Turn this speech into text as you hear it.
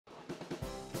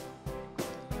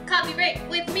Coffee Break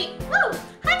with me. Woo!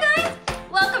 Hi guys!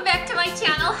 Welcome back to my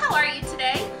channel. How are you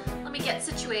today? Let me get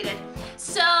situated.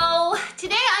 So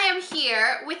today I am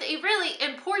here with a really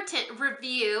important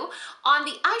review on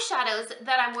the eyeshadows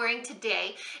that I'm wearing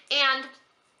today. And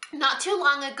not too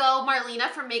long ago, Marlena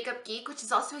from Makeup Geek, which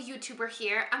is also a YouTuber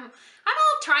here, I'm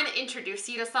all trying to introduce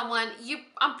you to someone.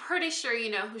 I'm pretty sure you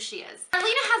know who she is. Marlena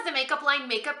has the makeup line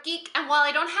Makeup Geek, and while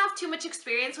I don't have too much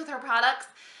experience with her products,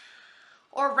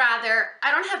 or rather,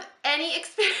 I don't have any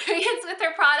experience with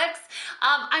her products.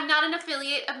 I'm not an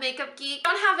affiliate of Makeup Geek.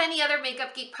 I don't have any other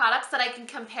Makeup Geek products that I can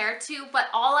compare to, but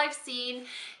all I've seen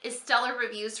is stellar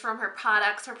reviews from her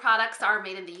products. Her products are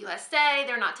made in the USA.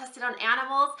 They're not tested on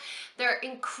animals. They're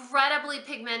incredibly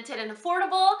pigmented and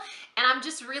affordable, and I'm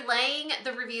just relaying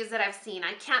the reviews that I've seen.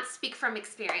 I can't speak from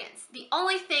experience. The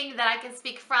only thing that I can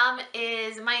speak from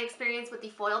is my experience with the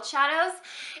foiled shadows,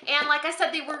 and like I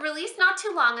said, they were released not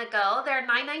too long ago. They're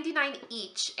 $9.99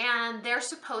 each, and they're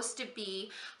supposed to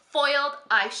be foiled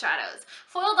eyeshadows.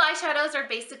 Foiled eyeshadows are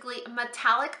basically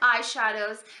metallic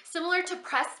eyeshadows similar to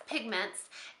pressed pigments,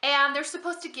 and they're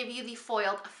supposed to give you the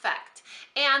foiled effect.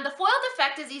 And the foiled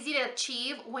effect is easy to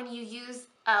achieve when you use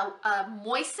a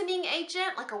moistening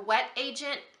agent, like a wet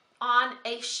agent, on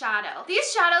a shadow.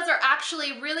 These shadows are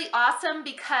actually really awesome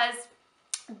because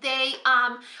they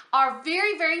are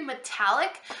very, very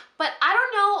metallic, but I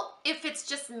don't know if it's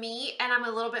just me and I'm a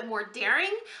little bit more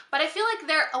daring, but I feel like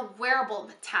they're a wearable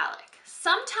metallic.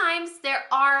 Sometimes there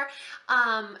are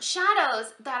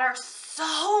shadows that are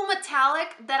so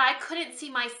metallic that I couldn't see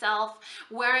myself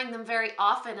wearing them very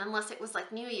often unless it was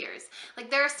like New Year's. Like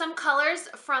there are some colors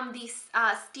from these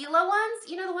Stila ones,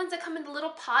 you know, the ones that come in the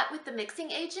little pot with the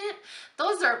mixing agent.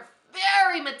 Those are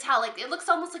very metallic. It looks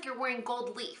almost like you're wearing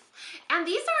gold leaf. And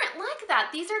these aren't like that.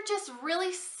 These are just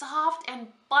really soft and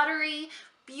buttery,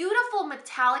 beautiful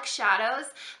metallic shadows.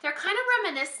 They're kind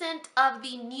of reminiscent of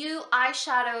the new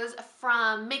eyeshadows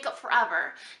from Makeup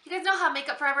Forever. You guys know how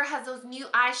Makeup Forever has those new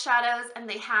eyeshadows and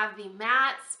they have the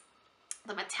mattes,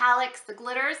 the metallics, the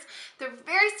glitters. They're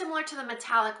very similar to the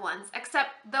metallic ones,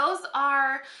 except those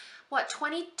are what,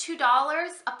 $22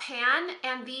 a pan,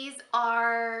 and these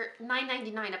are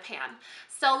 $9.99 a pan.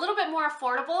 So a little bit more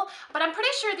affordable, but I'm pretty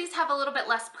sure these have a little bit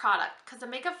less product because the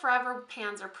Makeup Forever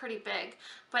pans are pretty big,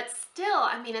 but still,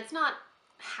 I mean, it's not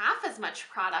half as much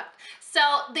product. So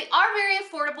they are very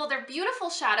affordable. They're beautiful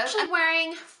shadows. I'm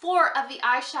wearing 4 of the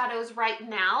eyeshadows right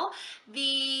now.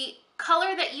 The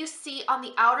color that you see on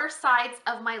the outer sides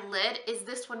of my lid is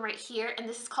this one right here, and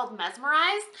this is called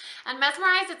Mesmerized. And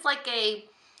Mesmerized, it's like a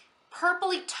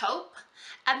purpley taupe,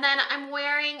 and then I'm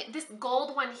wearing this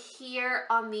gold one here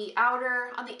on the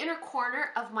inner corner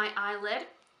of my eyelid.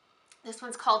 This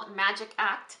one's called Magic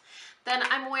Act. Then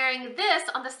I'm wearing this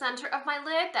on the center of my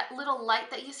lid, that little light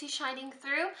that you see shining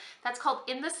through. That's called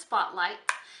In the Spotlight.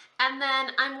 And then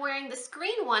I'm wearing this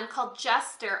green one called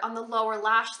Jester on the lower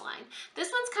lash line.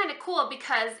 This one's kind of cool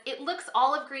because it looks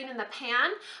olive green in the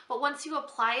pan, but once you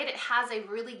apply it, it has a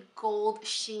really gold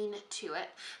sheen to it.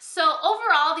 So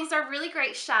overall, these are really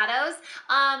great shadows.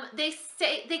 They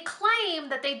claim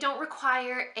that they don't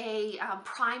require a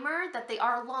primer, that they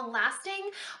are long lasting,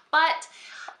 but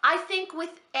I think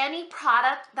with any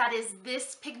product that is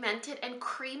this pigmented and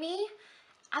creamy,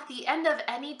 at the end of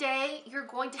any day, you're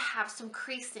going to have some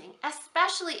creasing,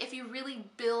 especially if you really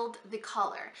build the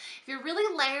color. If you're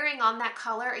really layering on that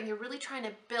color and you're really trying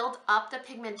to build up the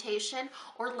pigmentation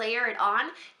or layer it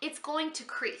on, it's going to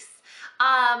crease.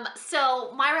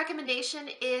 So my recommendation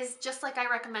is, just like I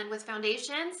recommend with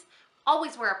foundations,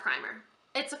 always wear a primer.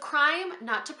 It's a crime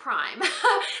not to prime.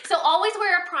 So always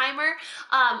wear a primer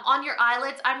on your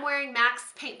eyelids. I'm wearing MAC's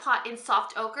Paint Pot in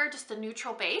Soft Ochre, just a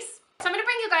neutral base. So I'm going to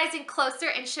bring you guys in closer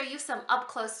and show you some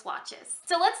up-close swatches.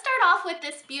 So let's start off with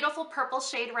this beautiful purple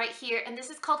shade right here, and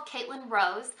this is called Caitlin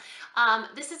Rose.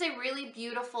 This is a really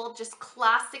beautiful, just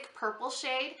classic purple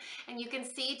shade, and you can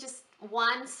see just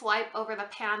one swipe over the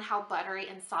pan how buttery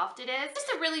and soft it is.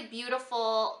 Just a really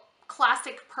beautiful,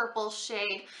 classic purple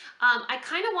shade. I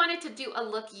kind of wanted to do a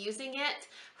look using it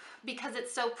because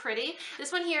it's so pretty.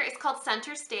 This one here is called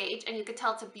Center Stage, and you can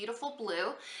tell it's a beautiful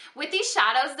blue. With these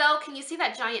shadows though, can you see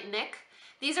that giant nick?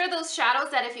 These are those shadows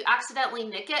that if you accidentally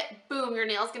nick it, boom, your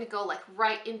nail's gonna go like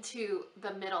right into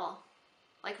the middle,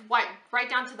 like right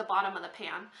down to the bottom of the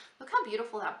pan. Look how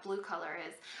beautiful that blue color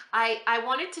is. I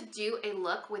wanted to do a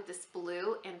look with this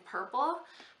blue and purple,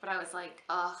 but I was like,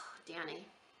 oh, Dani,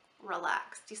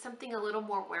 relax. Do something a little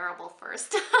more wearable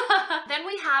first. Then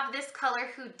we have this color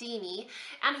Houdini,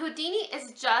 and Houdini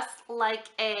is just like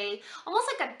almost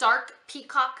like a dark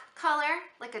peacock color,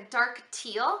 like a dark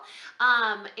teal,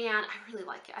 and I really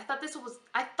like it. I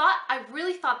thought I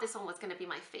really thought this one was gonna be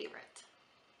my favorite.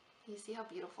 You see how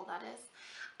beautiful that is?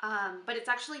 But it's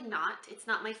actually not. It's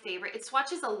not my favorite. It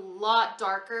swatches a lot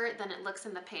darker than it looks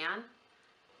in the pan.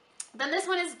 Then this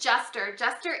one is Jester.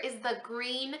 Jester is the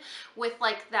green with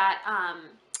like that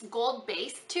gold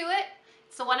base to it.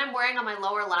 It's the one I'm wearing on my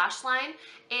lower lash line.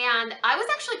 And I was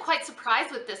actually quite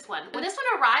surprised with this one. When this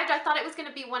one arrived, I thought it was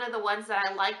gonna be one of the ones that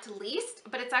I liked least,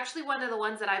 but it's actually one of the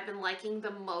ones that I've been liking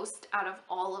the most out of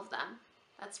all of them.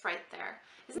 That's right there.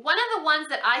 One of the ones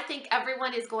that I think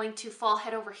everyone is going to fall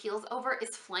head over heels over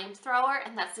is Flamethrower,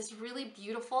 and that's this really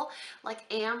beautiful, like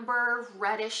amber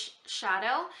reddish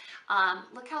shadow.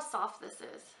 Look how soft this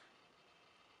is.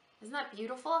 Isn't that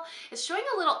beautiful? It's showing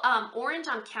a little orange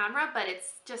on camera, but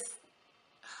it's just,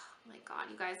 oh my God,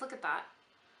 you guys, look at that.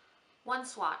 One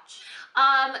swatch.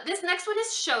 This next one is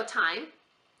Showtime.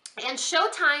 And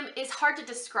Showtime is hard to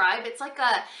describe. It's like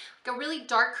a really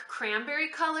dark cranberry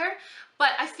color, but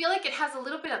I feel like it has a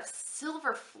little bit of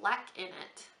silver fleck in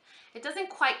it. It doesn't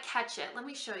quite catch it. Let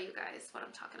me show you guys what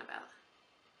I'm talking about.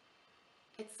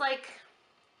 It's like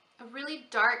a really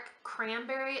dark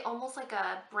cranberry, almost like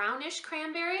a brownish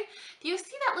cranberry. Do you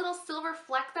see that little silver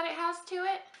fleck that it has to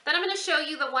it? Then I'm going to show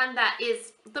you the one that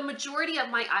is the majority of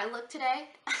my eye look today.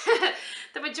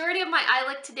 The majority of my eye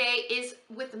look today is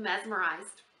with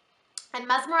Mesmerized. And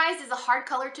Mesmerized is a hard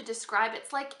color to describe.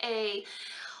 It's like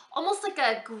almost like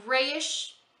a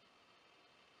grayish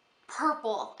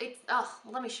purple. It's, oh,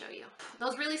 let me show you.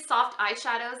 Those really soft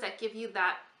eyeshadows that give you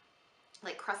that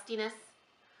like crustiness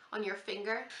on your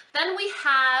finger. Then we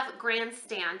have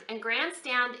Grandstand, and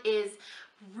Grandstand is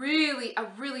really a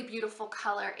really beautiful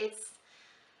color.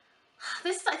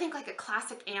 This is, I think, like a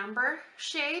classic amber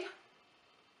shade.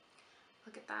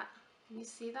 Look at that. Can you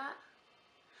see that?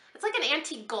 It's like an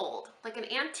antique gold, like an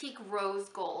antique rose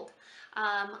gold.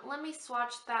 Let me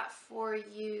swatch that for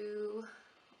you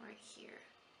right here.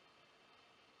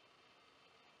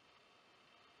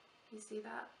 You see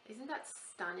that? Isn't that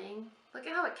stunning? Look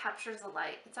at how it captures the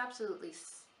light. It's absolutely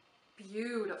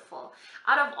beautiful.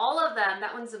 Out of all of them,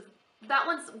 that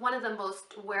one's one of the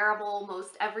most wearable,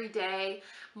 most everyday,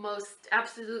 most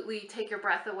absolutely take your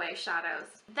breath away shadows.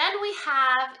 Then we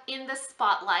have In the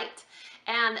Spotlight,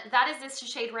 and that is this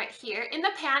shade right here. In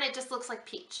the pan, it just looks like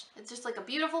peach. It's just like a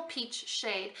beautiful peach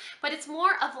shade, but it's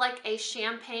more of like a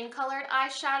champagne colored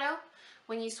eyeshadow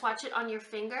when you swatch it on your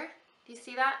finger. Do you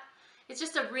see that? It's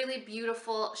just a really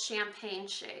beautiful champagne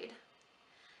shade.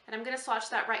 And I'm gonna swatch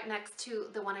that right next to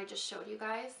the one I just showed you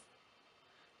guys.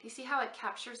 Do you see how it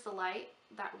captures the light,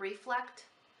 that reflect?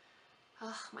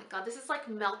 Oh my God, this is like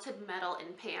melted metal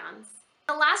in pans.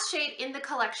 The last shade in the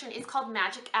collection is called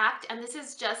Magic Act, and this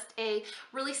is just a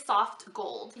really soft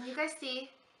gold. Can you guys see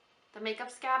the makeup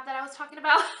scab that I was talking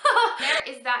about?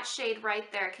 There is that shade right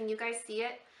there. Can you guys see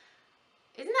it?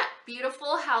 Isn't that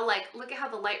beautiful how, like, look at how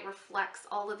the light reflects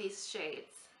all of these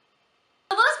shades.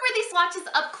 So those were these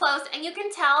swatches up close, and you can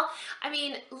tell, I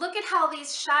mean, look at how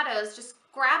these shadows just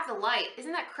grab the light.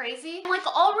 Isn't that crazy? Like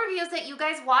all reviews that you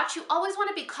guys watch, you always want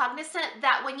to be cognizant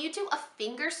that when you do a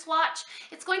finger swatch,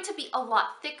 it's going to be a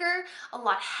lot thicker, a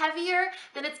lot heavier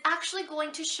than it's actually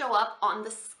going to show up on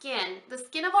the skin. The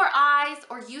skin of our eyes,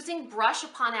 or using brush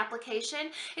upon application,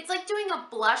 it's like doing a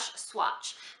blush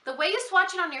swatch. The way you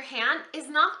swatch it on your hand is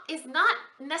not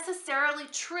necessarily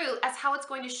true as how it's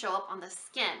going to show up on the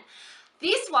skin.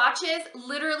 These swatches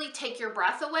literally take your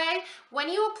breath away. When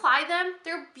you apply them,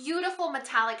 they're beautiful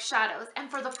metallic shadows. And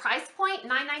for the price point,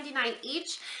 $9.99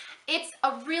 each, it's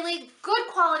a really good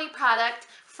quality product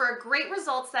for great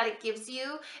results that it gives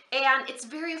you, and it's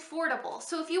very affordable.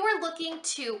 So if you were looking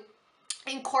to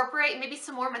incorporate maybe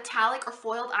some more metallic or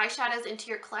foiled eyeshadows into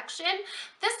your collection,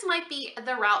 this might be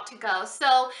the route to go.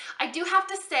 So I do have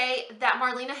to say that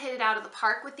Marlena hit it out of the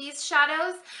park with these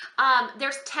shadows.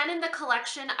 There's 10 in the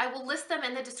collection. I will list them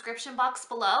in the description box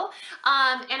below,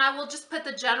 and I will just put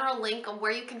the general link on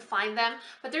where you can find them,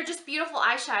 but they're just beautiful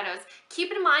eyeshadows.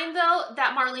 Keep in mind though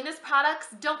that Marlena's products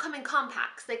don't come in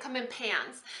compacts, they come in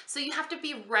pans. So you have to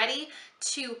be ready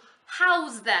to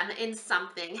house them in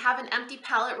something. Have an empty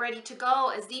palette ready to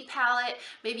go, a Z palette,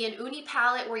 maybe an uni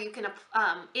palette where you can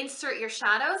insert your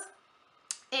shadows,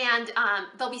 and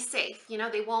they'll be safe. You know,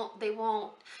 they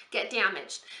won't get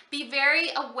damaged. Be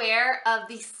very aware of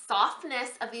the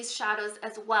softness of these shadows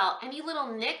as well. Any little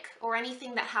nick or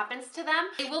anything that happens to them,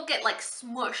 they will get like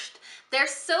smushed. They're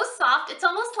so soft. It's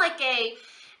almost like a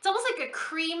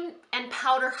cream and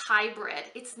powder hybrid.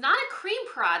 It's not a cream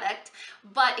product,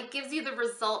 but it gives you the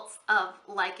results of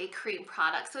like a cream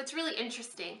product. So it's really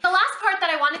interesting. The last part that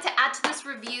I wanted to add to this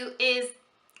review is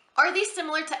Are these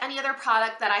similar to any other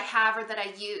product that I have or that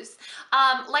I use?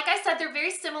 Like I said, they're very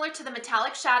similar to the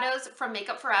metallic shadows from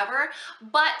Makeup Forever,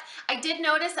 but I did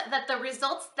notice that the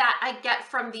results that I get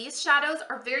from these shadows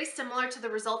are very similar to the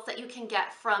results that you can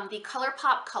get from the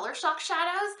ColourPOP Color Shock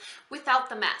shadows without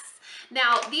the mess.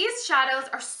 Now, these shadows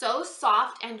are so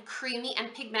soft and creamy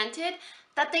and pigmented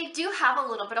that they do have a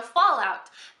little bit of fallout.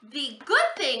 The good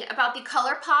thing about the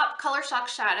ColourPOP Color Shock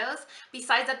shadows,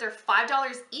 besides that they're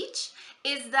 $5 each,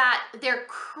 is that they're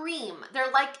cream.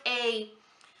 They're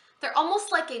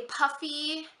almost like a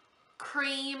puffy,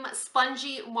 cream,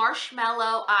 spongy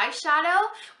marshmallow eyeshadow,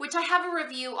 which I have a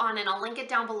review on and I'll link it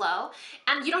down below.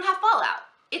 And you don't have fallout.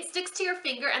 It sticks to your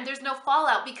finger and there's no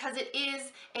fallout because it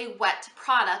is a wet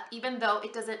product, even though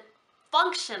it doesn't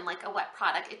function like a wet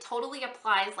product. It totally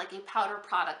applies like a powder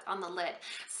product on the lid.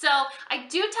 So I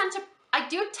do tend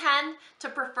to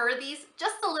prefer these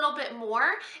just a little bit more,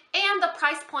 and the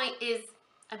price point is,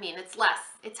 I mean, it's less,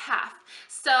 it's half.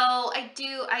 So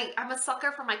I'm a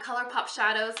sucker for my ColourPOP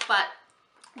shadows, but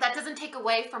that doesn't take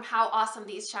away from how awesome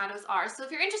these shadows are. So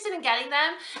if you're interested in getting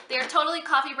them, they're totally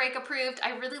Coffee Break approved.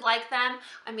 I really like them.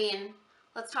 I mean,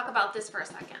 let's talk about this for a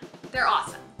second. They're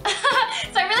awesome.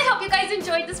 So I really hope you guys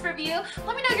enjoyed this review.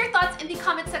 Let me know your thoughts in the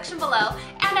comment section below.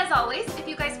 And as always, if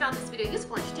you guys found this video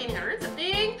useful, entertaining, or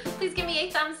something, please give me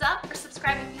a thumbs up or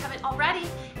subscribe if you haven't already.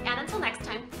 And until next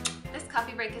time, this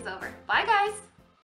coffee break is over. Bye guys.